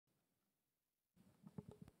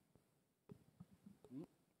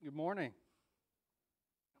Good morning.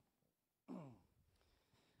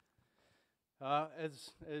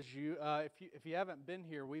 If you haven't been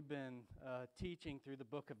here, we've been teaching through the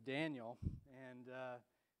book of Daniel, and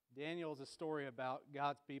Daniel is a story about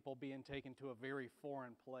God's people being taken to a very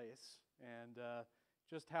foreign place, and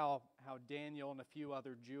just how Daniel and a few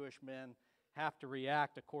other Jewish men have to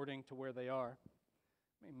react according to where they are.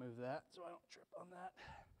 Let me move that so I don't trip on that.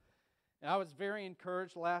 And I was very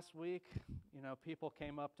encouraged last week. People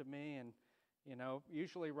came up to me and,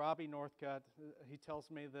 usually Robbie Northcutt, he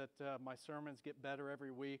tells me that my sermons get better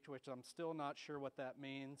every week, which I'm still not sure what that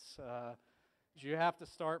means. You have to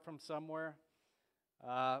start from somewhere.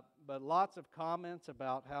 But lots of comments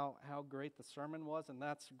about how great the sermon was, and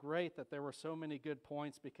that's great that there were so many good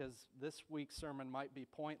points, because this week's sermon might be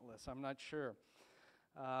pointless. I'm not sure.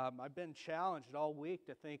 I've been challenged all week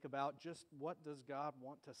to think about just what does God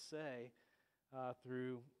want to say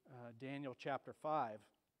through Daniel chapter 5.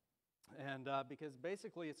 And because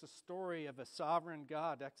basically it's a story of a sovereign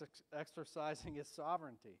God exercising his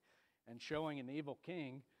sovereignty and showing an evil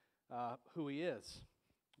king who he is,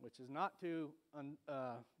 which is not too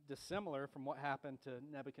dissimilar from what happened to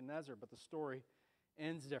Nebuchadnezzar, but the story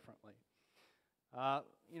ends differently.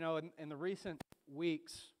 In the recent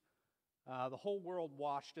weeks, the whole world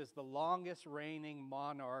watched as the longest reigning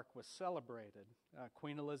monarch was celebrated,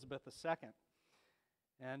 Queen Elizabeth II.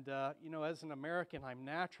 And, as an American,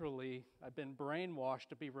 I've been brainwashed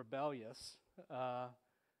to be rebellious.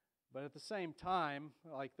 But at the same time,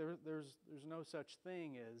 there's no such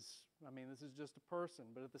thing as, this is just a person.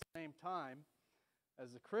 But at the same time,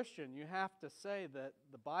 as a Christian, you have to say that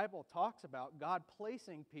the Bible talks about God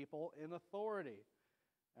placing people in authority.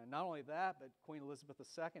 And not only that, but Queen Elizabeth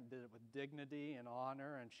II did it with dignity and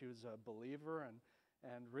honor, and she was a believer,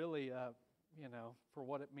 and really, for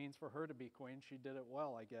what it means for her to be queen, she did it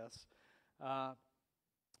well, I guess.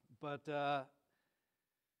 But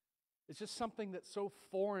it's just something that's so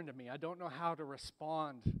foreign to me. I don't know how to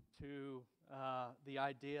respond to the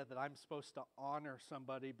idea that I'm supposed to honor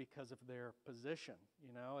somebody because of their position.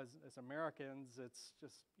 As Americans, it's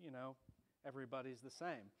just, everybody's the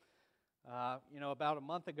same. About a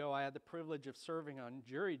month ago, I had the privilege of serving on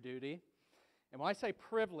jury duty. And when I say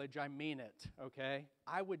privilege, I mean it, okay?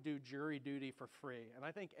 I would do jury duty for free. And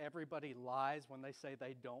I think everybody lies when they say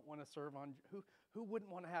they don't want to serve on... Who wouldn't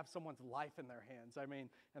want to have someone's life in their hands?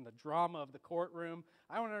 And the drama of the courtroom.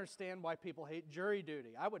 I don't understand why people hate jury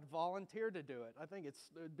duty. I would volunteer to do it. I think it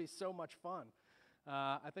would be so much fun.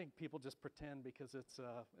 I think people just pretend because it's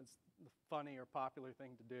the funny or popular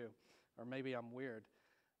thing to do. Or maybe I'm weird.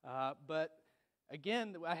 But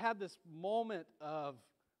again, I had this moment of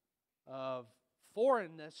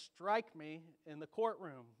foreignness strike me in the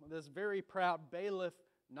courtroom. This very proud bailiff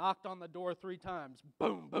knocked on the door 3 times.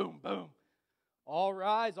 Boom, boom, boom. All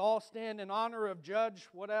rise, all stand in honor of judge,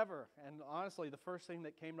 whatever. And honestly, the first thing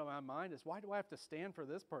that came to my mind is, why do I have to stand for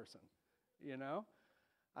this person?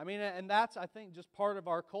 And that's, I think, just part of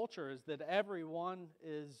our culture, is that everyone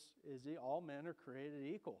all men are created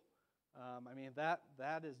equal.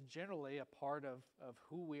 That is generally a part of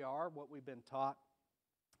who we are, what we've been taught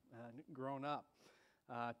grown up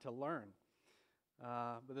to learn.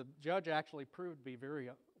 But the judge actually proved to be very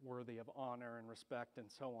worthy of honor and respect and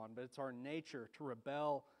so on. But it's our nature to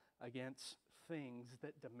rebel against things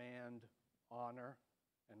that demand honor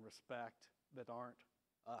and respect that aren't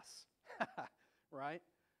us. Right?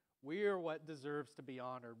 We're what deserves to be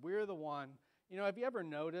honored. We're the one. Have you ever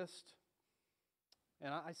noticed,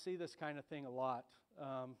 and I see this kind of thing a lot,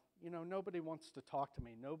 nobody wants to talk to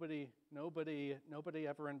me. Nobody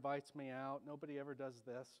ever invites me out. Nobody ever does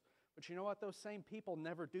this. But you know what? Those same people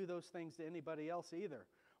never do those things to anybody else either.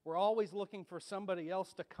 We're always looking for somebody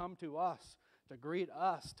else to come to us, to greet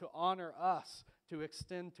us, to honor us, to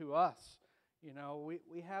extend to us.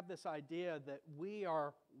 We have this idea that we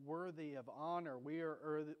are worthy of honor, we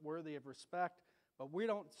are worthy of respect, but we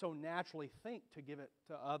don't so naturally think to give it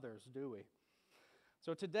to others, do we?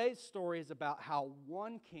 So today's story is about how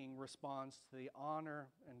one king responds to the honor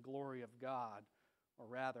and glory of God, or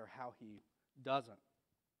rather, how he doesn't.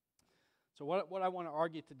 So what I want to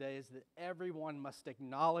argue today is that everyone must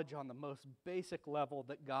acknowledge on the most basic level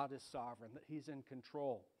that God is sovereign, that he's in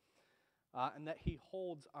control, and that he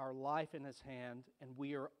holds our life in his hand, and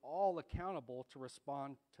we are all accountable to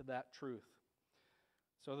respond to that truth.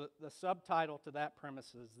 So the subtitle to that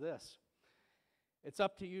premise is this: it's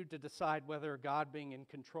up to you to decide whether God being in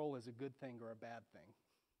control is a good thing or a bad thing.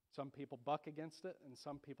 Some people buck against it, and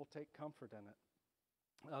some people take comfort in it.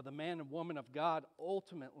 The man and woman of God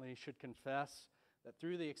ultimately should confess that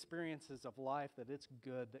through the experiences of life that it's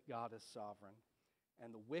good that God is sovereign.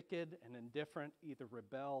 and the wicked and indifferent either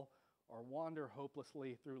rebel or wander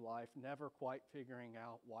hopelessly through life, never quite figuring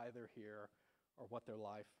out why they're here or what their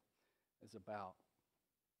life is about.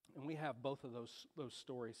 And we have both of those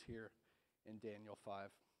stories here in Daniel 5.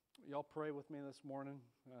 Y'all pray with me this morning.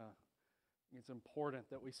 It's important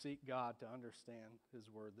that we seek God to understand His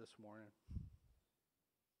Word this morning.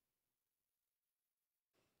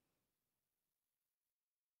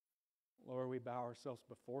 Lord, we bow ourselves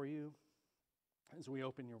before You as we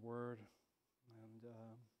open Your Word. And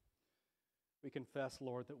we confess,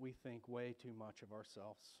 Lord, that we think way too much of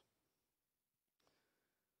ourselves.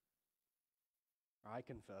 I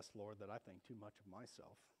confess, Lord, that I think too much of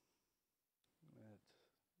myself. That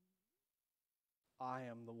I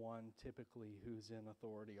am the one typically who's in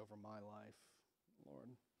authority over my life, Lord.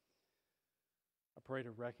 I pray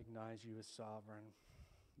to recognize You as sovereign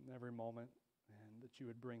in every moment, and that You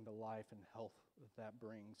would bring the life and health that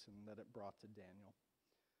brings and that it brought to Daniel.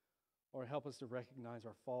 Lord, help us to recognize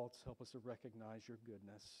our faults. Help us to recognize Your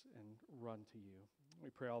goodness and run to You.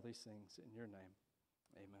 We pray all these things in Your name.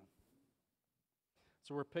 Amen.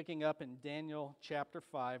 So we're picking up in Daniel chapter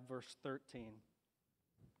 5, verse 13.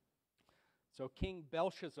 So King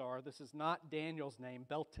Belshazzar, this is not Daniel's name,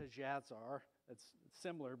 Belteshazzar. It's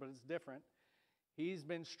similar, but it's different. He's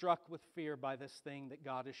been struck with fear by this thing that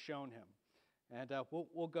God has shown him. And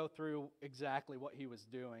we'll go through exactly what he was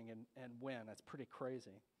doing and when. That's pretty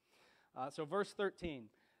crazy. So verse 13,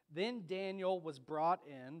 Then Daniel was brought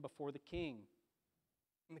in before the king.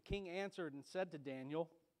 And the king answered and said to Daniel,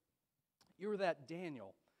 You are that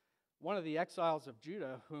Daniel, one of the exiles of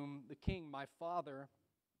Judah, whom the king, my father,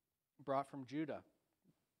 brought from Judah.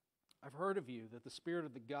 I've heard of you, that the spirit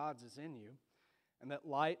of the gods is in you, and that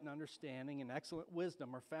light and understanding and excellent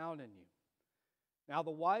wisdom are found in you. Now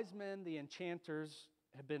the wise men, the enchanters,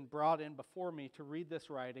 have been brought in before me to read this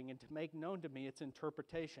writing and to make known to me its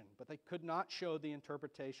interpretation, but they could not show the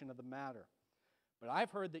interpretation of the matter. But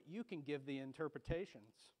I've heard that you can give the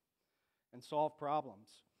interpretations and solve problems.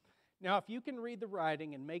 Now if you can read the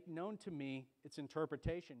writing and make known to me its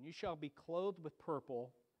interpretation, you shall be clothed with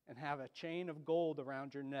purple and have a chain of gold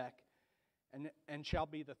around your neck, and shall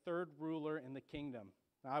be the third ruler in the kingdom.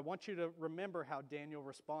 Now I want you to remember how Daniel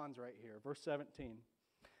responds right here. Verse 17.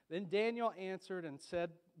 Then Daniel answered and said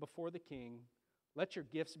before the king, Let your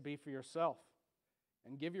gifts be for yourself,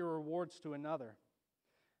 and give your rewards to another.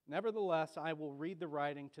 Nevertheless, I will read the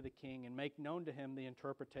writing to the king and make known to him the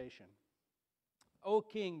interpretation. O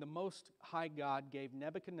king, the most high God gave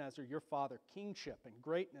Nebuchadnezzar your father kingship and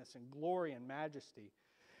greatness and glory and majesty.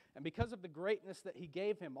 And because of the greatness that he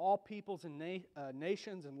gave him, all peoples and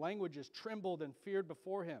nations and languages trembled and feared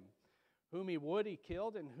before him. Whom he would, he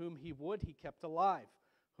killed, and whom he would, he kept alive.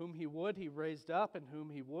 Whom he would, he raised up, and whom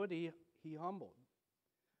he would, he humbled.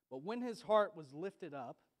 But when his heart was lifted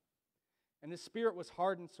up, and his spirit was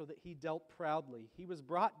hardened so that he dealt proudly, he was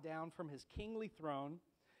brought down from his kingly throne,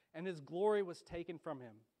 and his glory was taken from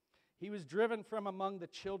him. He was driven from among the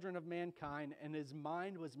children of mankind, and his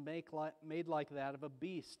mind was made like that of a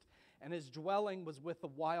beast, and his dwelling was with the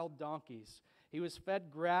wild donkeys. He was fed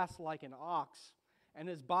grass like an ox, and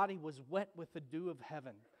his body was wet with the dew of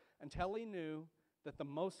heaven, until he knew that the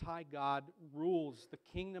Most High God rules the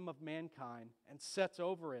kingdom of mankind and sets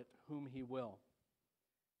over it whom he will.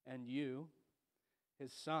 And you,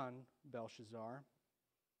 his son, Belshazzar,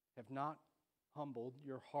 have not humbled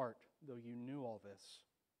your heart, though you knew all this.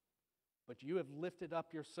 But you have lifted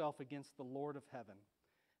up yourself against the Lord of heaven,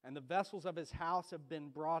 and the vessels of his house have been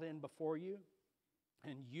brought in before you,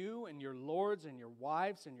 and you and your lords and your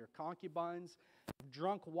wives and your concubines have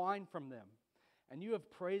drunk wine from them. And you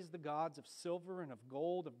have praised the gods of silver and of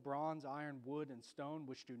gold, of bronze, iron, wood, and stone,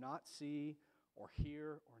 which do not see or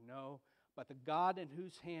hear or know, but the God in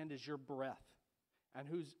whose hand is your breath, and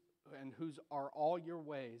whose are all your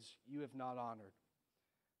ways, you have not honored.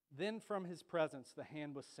 Then from his presence the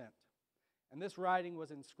hand was sent, and this writing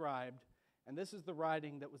was inscribed, and this is the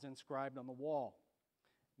writing that was inscribed on the wall.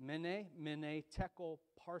 Mene, mene, tekel,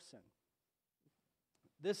 parsin.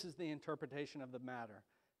 This is the interpretation of the matter.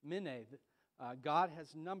 Mene, God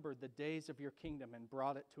has numbered the days of your kingdom and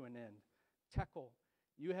brought it to an end. Tekel,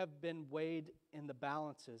 you have been weighed in the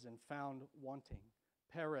balances and found wanting.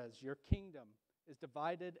 Perez, your kingdom is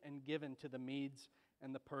divided and given to the Medes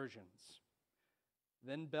and the Persians.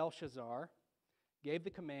 Then Belshazzar gave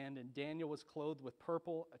the command, and Daniel was clothed with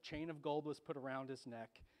purple, a chain of gold was put around his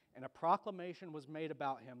neck, and a proclamation was made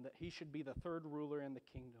about him that he should be the third ruler in the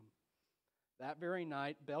kingdom. That very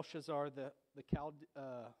night, Belshazzar, the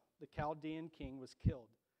Chaldean king, was killed,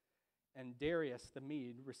 and Darius the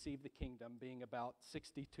Mede received the kingdom, being about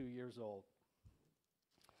 62 years old.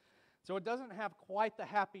 So it doesn't have quite the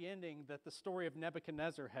happy ending that the story of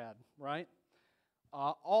Nebuchadnezzar had, right?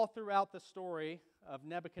 All throughout the story of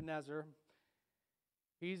Nebuchadnezzar,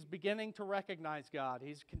 he's beginning to recognize God.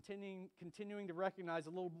 He's continuing to recognize a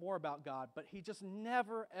little more about God, but he just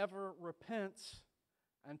never, ever repents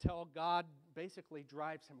until God basically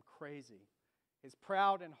drives him crazy. His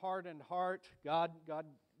proud and hardened heart, God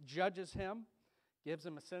judges him, gives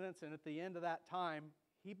him a sentence, and at the end of that time,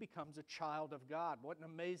 he becomes a child of God. What an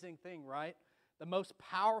amazing thing, right? The most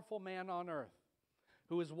powerful man on earth,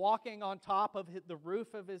 who was walking on top of the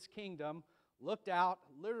roof of his kingdom, looked out,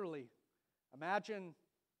 literally, imagine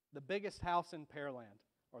the biggest house in Pearland,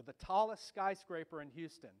 or the tallest skyscraper in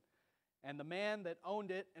Houston, and the man that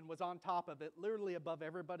owned it and was on top of it, literally above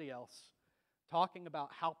everybody else, talking about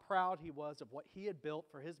how proud he was of what he had built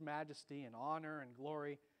for his majesty and honor and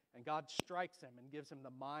glory, and God strikes him and gives him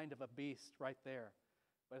the mind of a beast right there.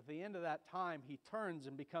 But at the end of that time, he turns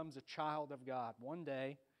and becomes a child of God. One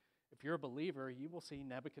day, if you're a believer, you will see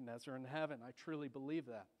Nebuchadnezzar in heaven. I truly believe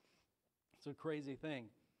that. It's a crazy thing.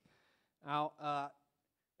 Now,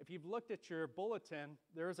 if you've looked at your bulletin,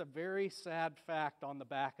 there's a very sad fact on the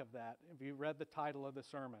back of that, if you read the title of the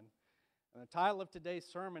sermon. And the title of today's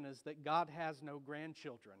sermon is that God has no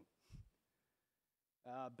grandchildren.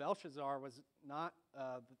 Belshazzar was not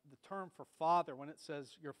the term for father. When it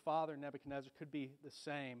says your father Nebuchadnezzar could be the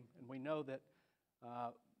same, and we know that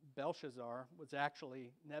Belshazzar was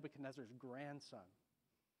actually Nebuchadnezzar's grandson.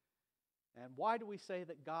 And why do we say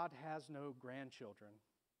that God has no grandchildren?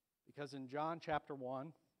 Because in John chapter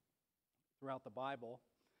 1, throughout the Bible,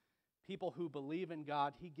 people who believe in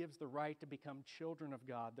God, He gives the right to become children of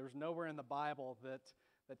God. There's nowhere in the Bible that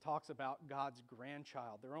talks about God's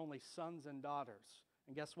grandchild. They're only sons and daughters.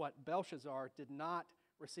 And guess what? Belshazzar did not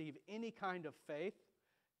receive any kind of faith,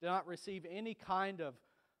 did not receive any kind of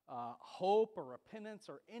hope or repentance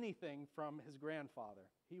or anything from his grandfather.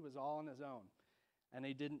 He was all on his own, and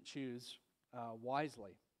he didn't choose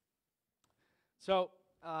wisely. So,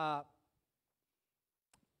 on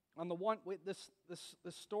the one, this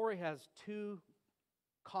story has two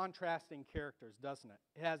contrasting characters, doesn't it?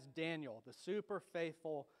 It has Daniel, the super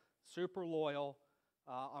faithful, super loyal,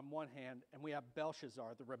 on one hand, and we have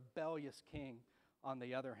Belshazzar, the rebellious king, on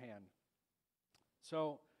the other hand.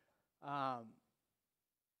 So,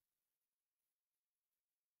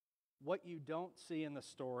 what you don't see in the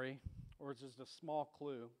story, or just a small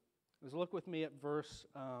clue, is look with me at verse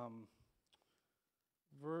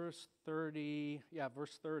 30. Yeah,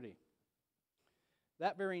 verse 30.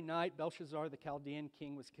 That very night, Belshazzar the Chaldean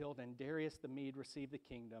king was killed, and Darius the Mede received the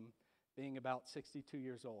kingdom, being about 62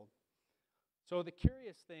 years old. So the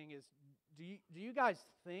curious thing is, do you guys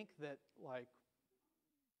think that, like,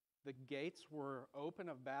 the gates were open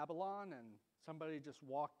of Babylon and somebody just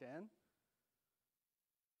walked in?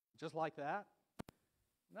 Just like that?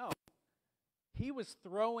 No. He was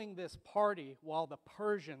throwing this party while the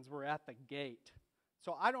Persians were at the gate.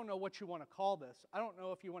 So I don't know what you want to call this. I don't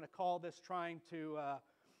know if you want to call this trying to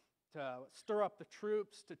stir up the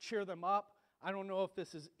troops, to cheer them up. I don't know if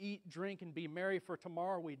this is eat, drink, and be merry, for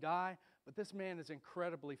tomorrow we die. But this man is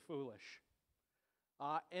incredibly foolish.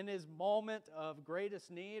 In his moment of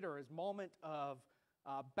greatest need, or his moment of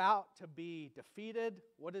about to be defeated,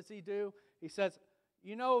 what does he do? He says,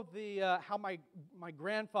 you know how my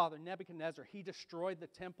grandfather Nebuchadnezzar, he destroyed the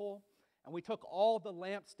temple, and we took all the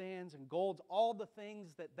lampstands and golds, all the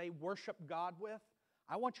things that they worship God with.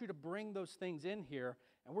 I want you to bring those things in here,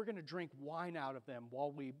 and we're going to drink wine out of them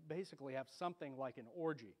while we basically have something like an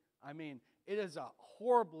orgy. I mean, it is a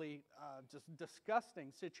horribly just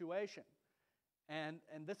disgusting situation. And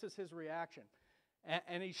this is his reaction.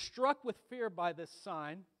 And he's struck with fear by this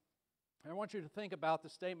sign. And I want you to think about the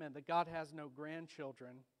statement that God has no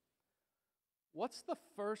grandchildren. What's the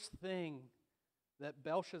first thing that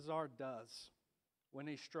Belshazzar does when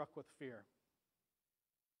he's struck with fear?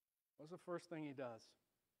 What's the first thing he does?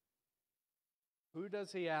 Who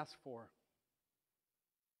does he ask for?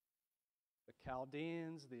 The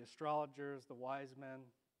Chaldeans, the astrologers, the wise men.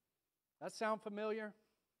 That sound familiar?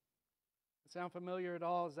 Sound familiar at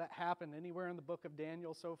all? Has that happened anywhere in the book of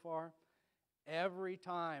Daniel so far? Every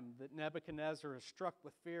time that Nebuchadnezzar is struck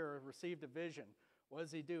with fear or received a vision, what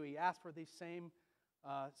does he do? He asks for these same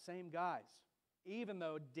guys. Even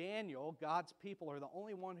though Daniel, God's people, are the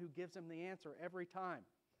only one who gives him the answer every time.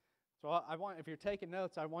 So I want, if you're taking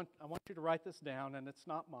notes, I want you to write this down, and it's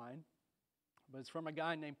not mine, but it's from a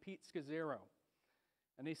guy named Pete Scazzaro.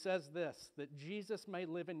 And he says this, that Jesus may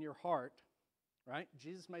live in your heart, right?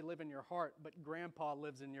 Jesus may live in your heart, but Grandpa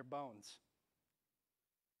lives in your bones.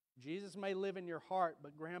 Jesus may live in your heart,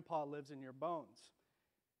 but Grandpa lives in your bones.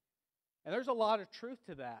 And there's a lot of truth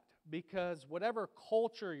to that, because whatever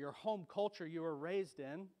culture, your home culture you were raised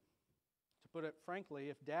in, to put it frankly,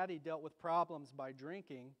 if daddy dealt with problems by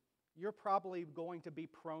drinking, you're probably going to be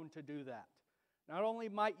prone to do that. Not only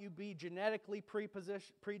might you be genetically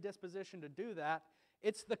predispositioned to do that,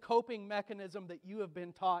 it's the coping mechanism that you have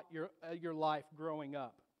been taught your life growing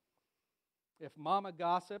up. If mama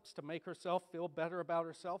gossips to make herself feel better about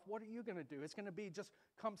herself, what are you going to do? It's going to be just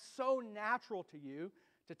come so natural to you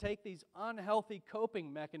to take these unhealthy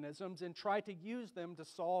coping mechanisms and try to use them to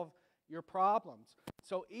solve your problems.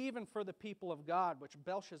 So even for the people of God, which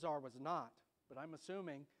Belshazzar was not, but I'm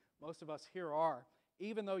assuming most of us here are,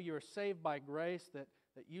 even though you are saved by grace, that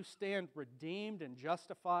you stand redeemed and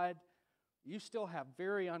justified, you still have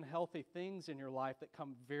very unhealthy things in your life that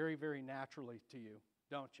come very, very naturally to you,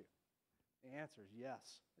 don't you? The answer is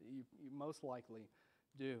yes. You most likely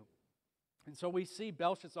do. And so we see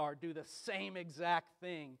Belshazzar do the same exact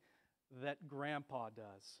thing that Grandpa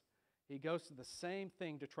does. He goes to the same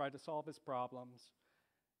thing to try to solve his problems,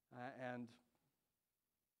 and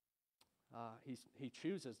he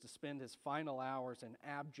chooses to spend his final hours in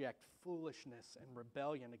abject foolishness and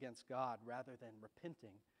rebellion against God rather than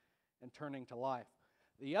repenting and turning to life.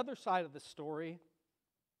 The other side of the story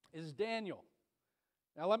is Daniel.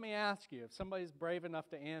 Now let me ask you, if somebody's brave enough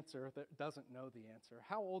to answer that doesn't know the answer,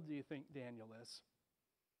 how old do you think Daniel is?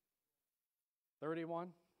 31?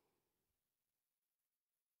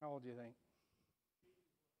 How old do you think?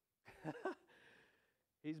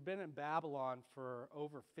 He's been in Babylon for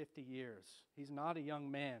over 50 years. He's not a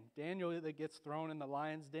young man. Daniel that gets thrown in the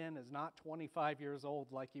lion's den is not 25 years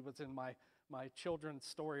old like he was in my children's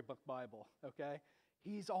storybook Bible, okay?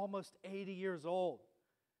 He's almost 80 years old.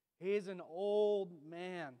 He is an old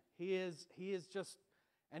man. He is just,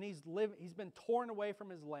 and he's been torn away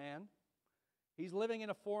from his land. He's living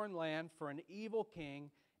in a foreign land for an evil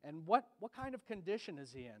king. And what kind of condition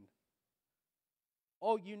is he in?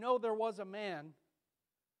 Oh, you know there was a man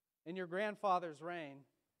in your grandfather's reign.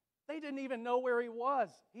 They didn't even know where he was.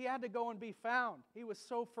 He had to go and be found. He was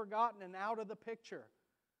so forgotten and out of the picture.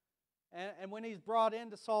 And when he's brought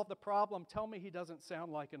in to solve the problem, tell me he doesn't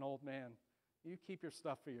sound like an old man. You keep your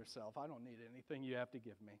stuff for yourself. I don't need anything you have to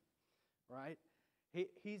give me. Right?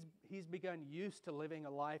 He's begun used to living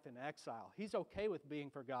a life in exile. He's okay with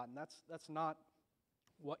being forgotten. That's not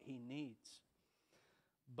what he needs.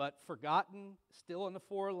 But forgotten, still in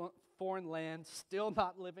the foreign land, still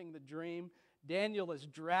not living the dream, Daniel is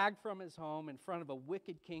dragged from his home in front of a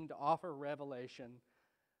wicked king to offer revelation,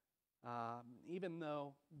 even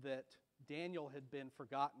though that Daniel had been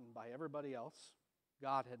forgotten by everybody else.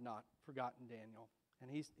 God had not forgotten Daniel, and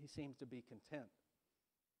he seems to be content.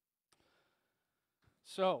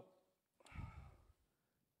 So,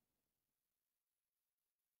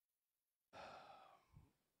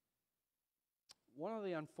 one of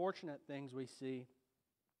the unfortunate things we see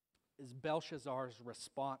is Belshazzar's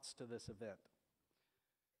response to this event.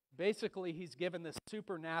 Basically, he's given this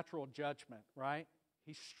supernatural judgment, right?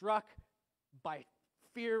 He's struck by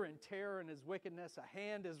fear and terror in his wickedness. A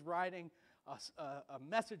hand is writing a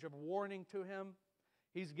message of warning to him.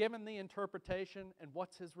 He's given the interpretation, and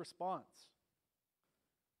what's his response?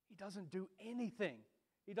 He doesn't do anything.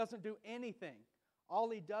 He doesn't do anything. All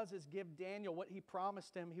he does is give Daniel what he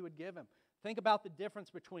promised him he would give him. Think about the difference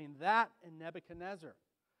between that and Nebuchadnezzar.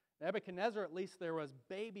 Nebuchadnezzar, at least there was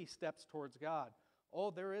baby steps towards God. Oh,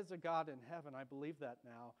 there is a God in heaven. I believe that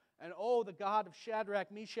now. And oh, the God of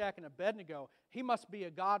Shadrach, Meshach, and Abednego, he must be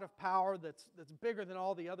a God of power that's bigger than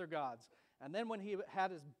all the other gods. And then when he had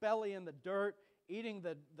his belly in the dirt, eating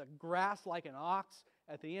the grass like an ox,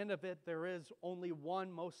 at the end of it, there is only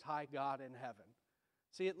one Most High God in heaven.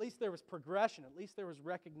 See, at least there was progression. At least there was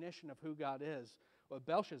recognition of who God is. With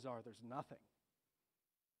Belshazzar, there's nothing.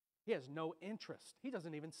 He has no interest. He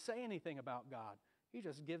doesn't even say anything about God. He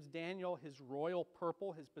just gives Daniel his royal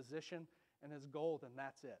purple, his position, and his gold, and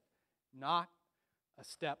that's it. Not a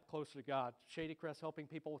step closer to God. Shadycrest helping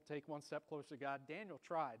people take one step closer to God. Daniel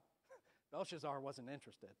tried. Belshazzar wasn't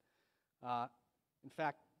interested. In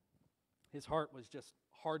fact, his heart was just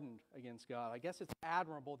hardened against God. I guess it's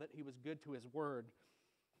admirable that he was good to his word,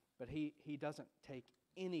 but he doesn't take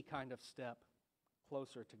any kind of step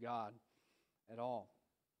closer to God at all.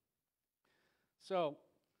 So,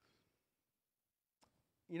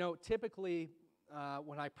 typically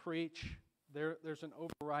when I preach, there's an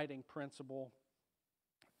overriding principle,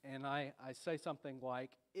 and I say something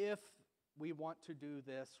like, if we want to do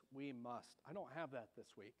this, we must. I don't have that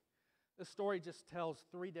this week. This story just tells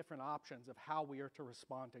three different options of how we are to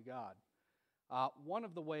respond to God. One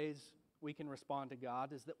of the ways we can respond to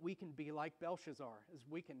God is that we can be like Belshazzar, is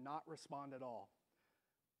we cannot respond at all.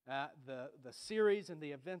 The series and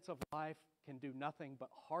the events of life can do nothing but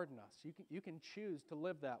harden us. You can choose to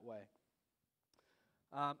live that way.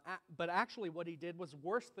 But actually what he did was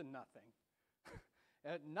worse than nothing.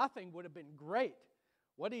 Nothing would have been great.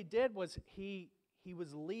 What he did was he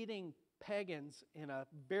was leading pagans in a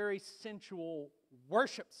very sensual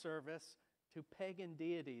worship service to pagan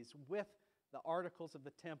deities with the articles of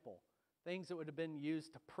the temple. Things that would have been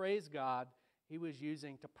used to praise God, he was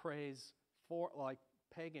using to praise for like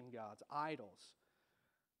pagan gods, idols.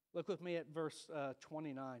 Look with me at verse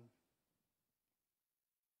 29.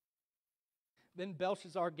 Then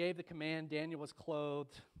Belshazzar gave the command. Daniel was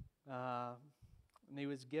clothed, and he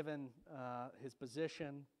was given his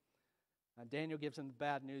position. Daniel gives him the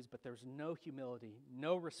bad news, but there's no humility,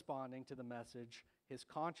 no responding to the message. His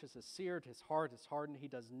conscience is seared, his heart is hardened. He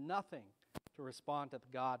does nothing to respond to the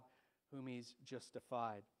God whom he's just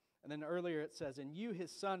defied. And then earlier it says, and you,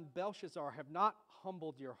 his son Belshazzar, have not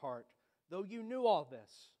humbled your heart, though you knew all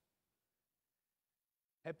this.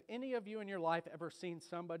 Have any of you in your life ever seen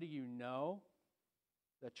somebody you know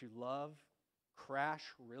that you love crash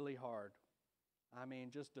really hard? I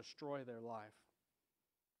mean, just destroy their life.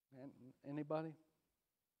 Anybody?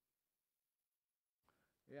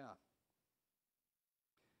 Yeah.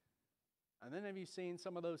 And then have you seen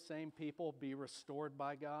some of those same people be restored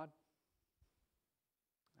by God?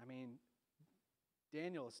 I mean,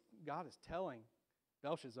 God is telling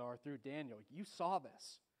Belshazzar through Daniel, you saw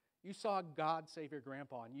this. You saw God save your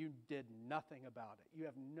grandpa and you did nothing about it. You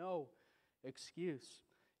have no excuse.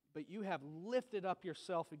 But you have lifted up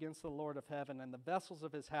yourself against the Lord of heaven, and the vessels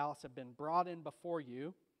of his house have been brought in before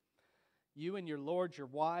you. You and your lords, your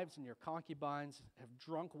wives, and your concubines have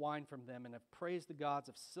drunk wine from them and have praised the gods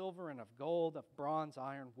of silver and of gold, of bronze,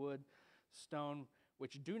 iron, wood, stone,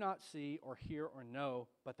 which do not see or hear or know,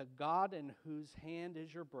 but the God in whose hand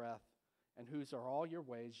is your breath and whose are all your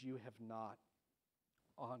ways you have not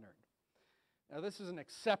honored. Now this is an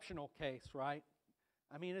exceptional case, right?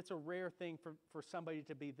 I mean, it's a rare thing for somebody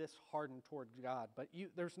to be this hardened toward God, but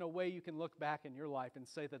there's no way you can look back in your life and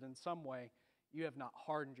say that in some way you have not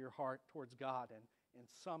hardened your heart towards God, and in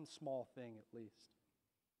some small thing at least.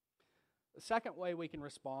 The second way we can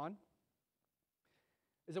respond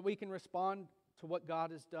is that we can respond to what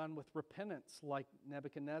God has done with repentance, like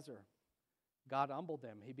Nebuchadnezzar. God humbled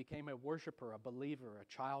him. He became a worshiper, a believer,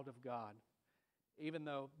 a child of God. Even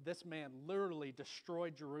though this man literally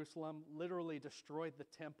destroyed Jerusalem, literally destroyed the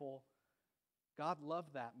temple, God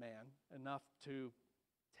loved that man enough to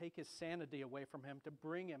take his sanity away from him, to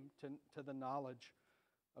bring him to the knowledge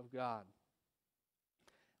of God.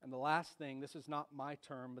 And the last thing, this is not my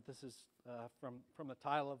term, but this is from the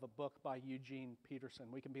title of a book by Eugene Peterson.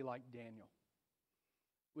 We can be like Daniel.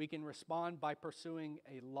 We can respond by pursuing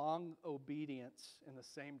a long obedience in the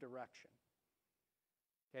same direction.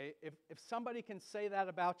 Okay, if somebody can say that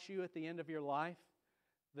about you at the end of your life,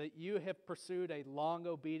 that you have pursued a long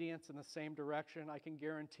obedience in the same direction, I can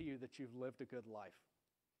guarantee you that you've lived a good life.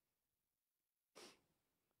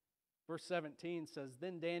 Verse 17 says,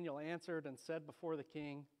 Then Daniel answered and said before the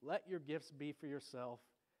king, Let your gifts be for yourself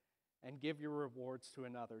and give your rewards to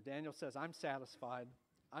another. Daniel says, I'm satisfied.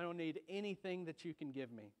 I don't need anything that you can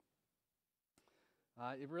give me.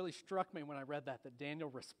 It really struck me when I read that Daniel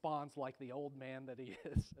responds like the old man that he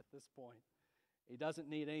is at this point. He doesn't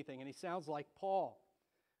need anything. And he sounds like Paul.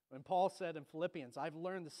 When Paul said in Philippians, I've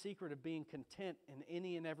learned the secret of being content in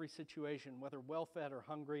any and every situation, whether well-fed or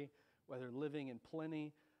hungry, whether living in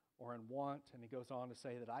plenty or in want. And he goes on to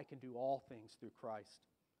say that I can do all things through Christ.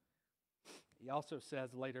 He also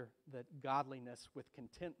says later that godliness with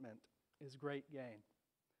contentment is great gain.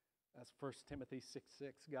 That's 1 Timothy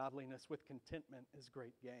 6:6. Godliness with contentment is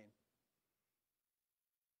great gain.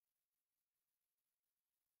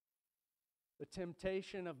 The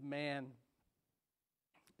temptation of man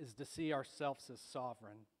is to see ourselves as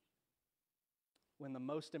sovereign, when the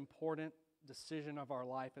most important decision of our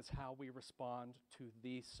life is how we respond to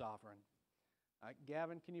the sovereign.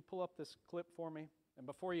 Gavin, can you pull up this clip for me? And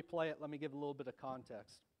before you play it, let me give a little bit of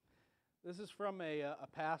context. This is from a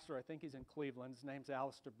pastor, I think he's in Cleveland. His name's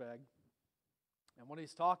Alistair Begg. And what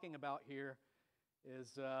he's talking about here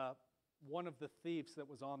is one of the thieves that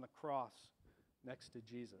was on the cross next to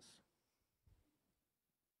Jesus.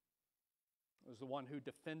 It was the one who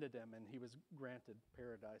defended him, and he was granted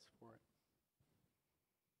paradise for it.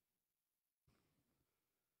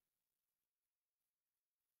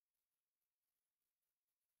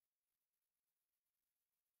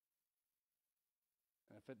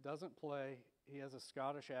 And if it doesn't play, he has a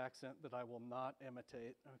Scottish accent that I will not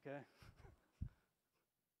imitate, okay?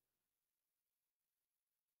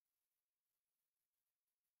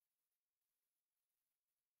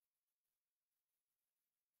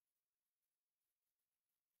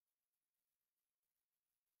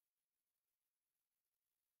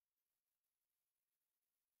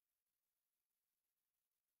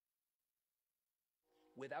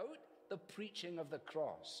 without the preaching of the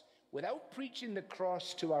cross, without preaching the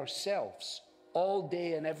cross to ourselves all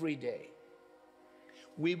day and every day,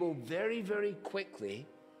 we will very, very quickly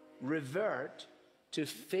revert to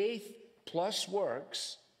faith plus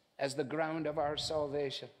works as the ground of our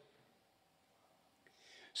salvation.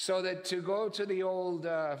 So that, to go to the old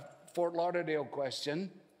Fort Lauderdale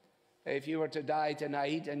question, if you were to die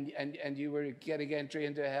tonight and you were getting entry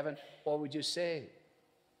into heaven, what would you say?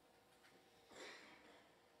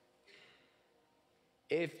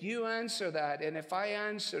 If you answer that, and if I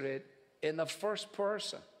answer it in the first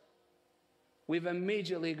person, we've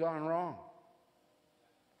immediately gone wrong.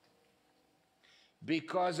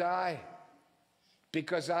 Because I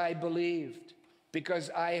believed, because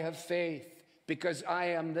I have faith, because I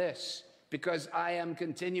am this, because I am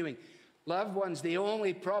continuing. Loved ones, the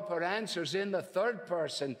only proper answer is in the third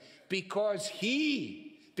person, because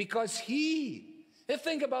he.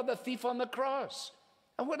 Think about the thief on the cross.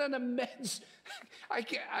 And what an immense, I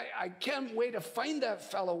can't wait to find that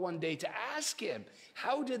fellow one day to ask him,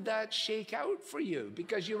 how did that shake out for you?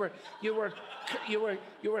 Because you were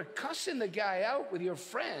cussing the guy out with your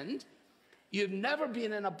friend. You've never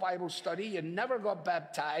been in a Bible study. You never got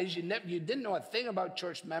baptized. You didn't know a thing about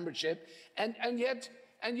church membership. And yet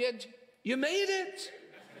you made it.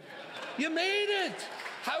 You made it.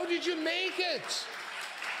 How did you make it?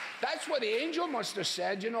 That's what the angel must have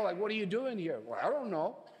said. Like, what are you doing here? Well, I don't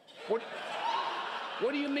know. What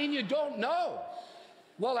do you mean you don't know?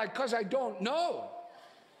 Well, because I don't know.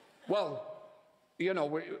 Well,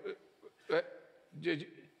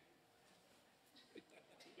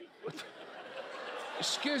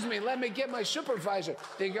 excuse me, let me get my supervisor.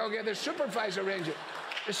 They go get the supervisor ranger.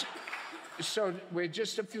 So,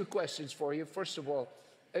 just a few questions for you. First of all,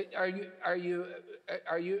 are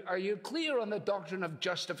you clear on the doctrine of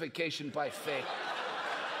justification by faith?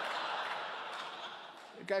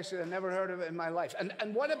 The guy said, I never heard of it in my life.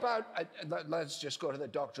 And what about, let's just go to the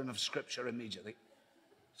doctrine of Scripture immediately.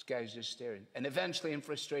 This guy's just staring. And eventually, in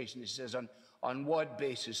frustration, he says, on what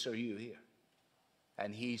basis are you here?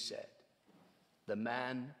 And he said, the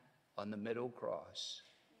man on the middle cross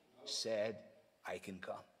said, I can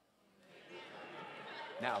come.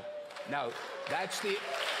 Now,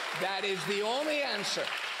 that is the only answer.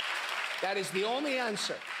 That is the only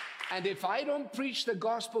answer. And if I don't preach the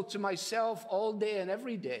gospel to myself all day and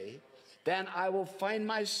every day, then I will find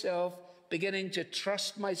myself beginning to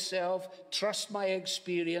trust myself, trust my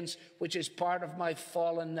experience, which is part of my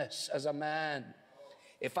fallenness as a man.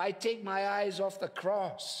 If I take my eyes off the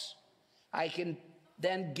cross, I can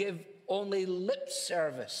then give only lip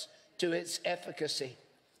service to its efficacy,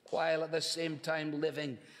 while at the same time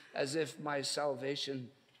living as if my salvation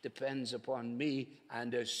depends upon me.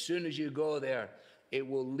 And as soon as you go there, it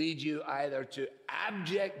will lead you either to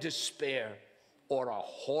abject despair or a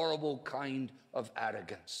horrible kind of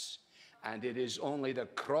arrogance. And it is only the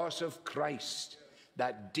cross of Christ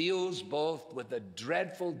that deals both with the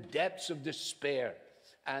dreadful depths of despair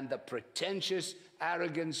and the pretentious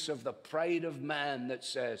arrogance of the pride of man that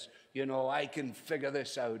says, I can figure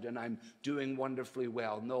this out and I'm doing wonderfully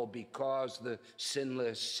well. No, because the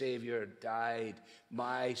sinless Savior died,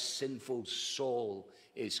 my sinful soul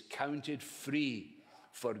is counted free,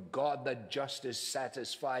 for God the just is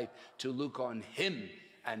satisfied to look on him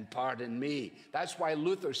and pardon me. That's why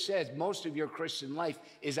Luther says most of your Christian life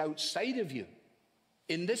is outside of you,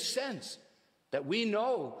 in this sense, that we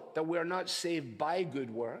know that we're not saved by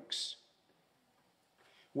good works.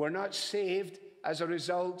 We're not saved as a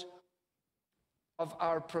result of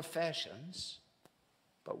our professions,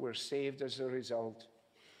 but we're saved as a result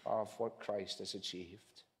of what Christ has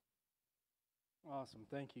achieved. Awesome.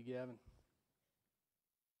 Thank you, Gavin.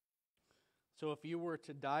 So if you were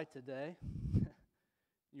to die today,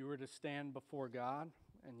 you were to stand before God,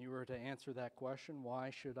 and you were to answer that question,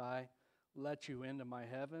 why should I let you into my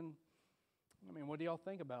heaven? What do y'all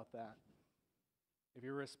think about that? If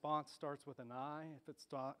your response starts with an I, if it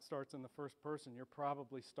starts in the first person, you're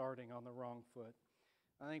probably starting on the wrong foot.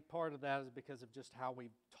 I think part of that is because of just how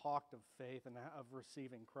we've talked of faith and of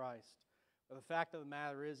receiving Christ. But the fact of the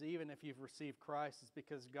matter is, even if you've received Christ, it's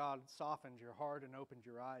because God softened your heart and opened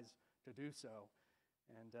your eyes to do so.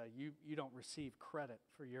 And you don't receive credit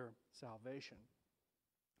for your salvation.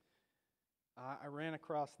 I ran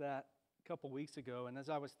across that a couple weeks ago, and as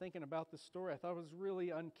I was thinking about this story, I thought it was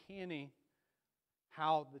really uncanny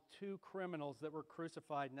how the two criminals that were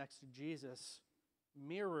crucified next to Jesus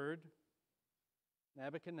mirrored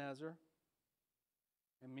Nebuchadnezzar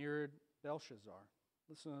and mirrored Belshazzar.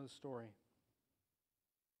 Listen to the story.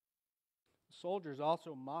 The soldiers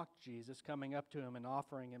also mocked Jesus, coming up to him and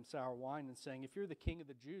offering him sour wine and saying, "If you're the king of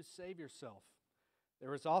the Jews, save yourself.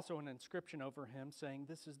 There was also an inscription over him saying,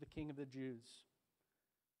 "This is the King of the Jews."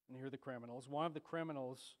 And here are the criminals. One of the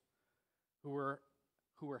criminals who were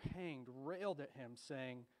hanged railed at him,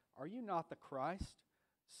 saying, "Are you not the Christ?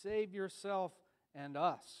 Save yourself and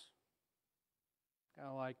us." Kind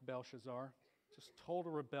of like Belshazzar, just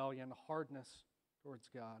total rebellion, hardness towards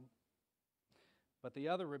God. But the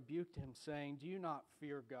other rebuked him, saying, "Do you not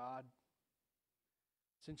fear God,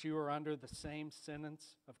 since you are under the same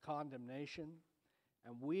sentence of condemnation?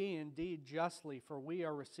 And we indeed justly, for we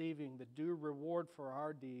are receiving the due reward for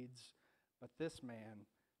our deeds, but this man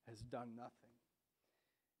has done nothing."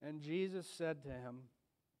 And Jesus said to him,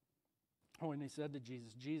 when he said to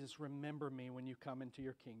Jesus, "Jesus, remember me when you come into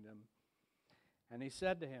your kingdom." And he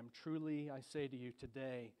said to him, "Truly I say to you,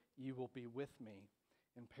 today you will be with me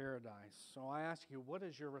in paradise." So I ask you, what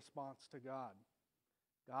is your response to God?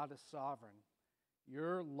 God is sovereign.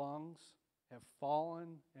 Your lungs have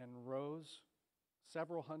fallen and rose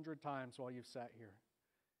several hundred times while you've sat here.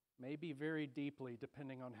 Maybe very deeply,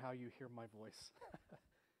 depending on how you hear my voice.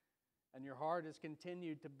 And your heart has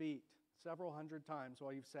continued to beat several hundred times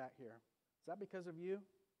while you've sat here. Is that because of you?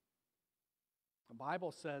 The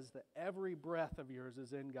Bible says that every breath of yours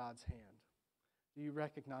is in God's hand. Do you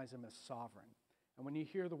recognize Him as sovereign? And when you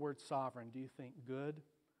hear the word sovereign, do you think good?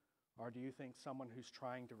 Or do you think someone who's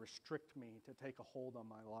trying to restrict me, to take a hold on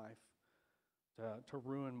my life, to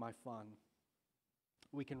ruin my fun?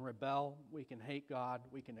 We can rebel, we can hate God,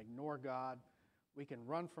 we can ignore God, we can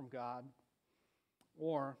run from God,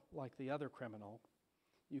 or, like the other criminal,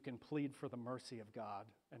 you can plead for the mercy of God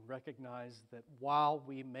and recognize that while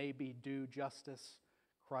we may be due justice,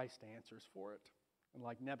 Christ answers for it. And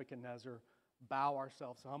like Nebuchadnezzar, bow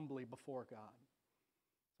ourselves humbly before God.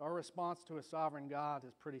 Our response to a sovereign God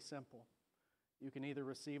is pretty simple. You can either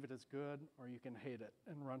receive it as good or you can hate it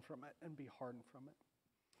and run from it and be hardened from it.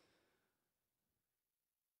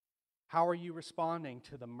 How are you responding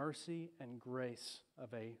to the mercy and grace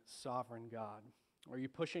of a sovereign God? Are you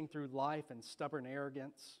pushing through life in stubborn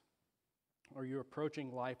arrogance? Or are you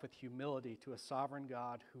approaching life with humility to a sovereign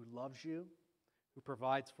God who loves you, who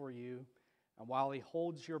provides for you, and while He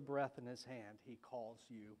holds your breath in His hand, He calls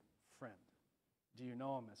you friend? Do you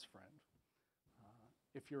know Him as friend?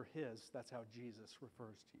 If you're His, that's how Jesus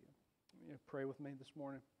refers to you. You pray with me this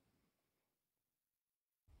morning.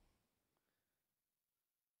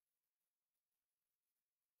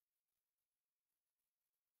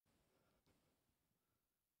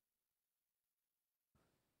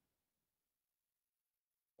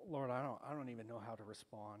 Lord, I don't even know how to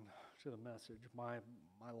respond to the message. My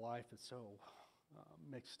life is so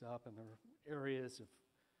mixed up, and there are areas of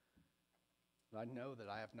I know that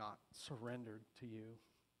I have not surrendered to you.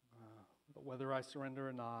 But whether I surrender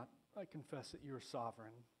or not, I confess that you are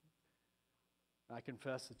sovereign. I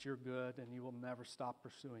confess that you're good and you will never stop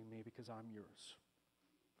pursuing me because I'm yours.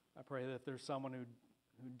 I pray that there's someone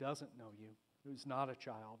who doesn't know you, who's not a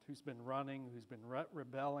child, who's been running, who's been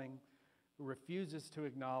rebelling, who refuses to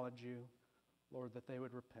acknowledge you, Lord, that they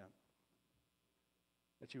would repent.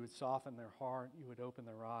 That you would soften their heart, you would open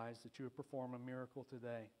their eyes, that you would perform a miracle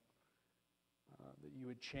today. That you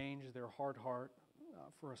would change their hard heart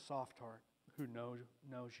for a soft heart who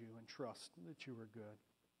knows you and trusts that you are good.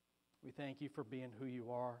 We thank you for being who you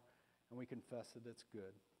are, and we confess that it's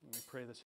good. And we pray this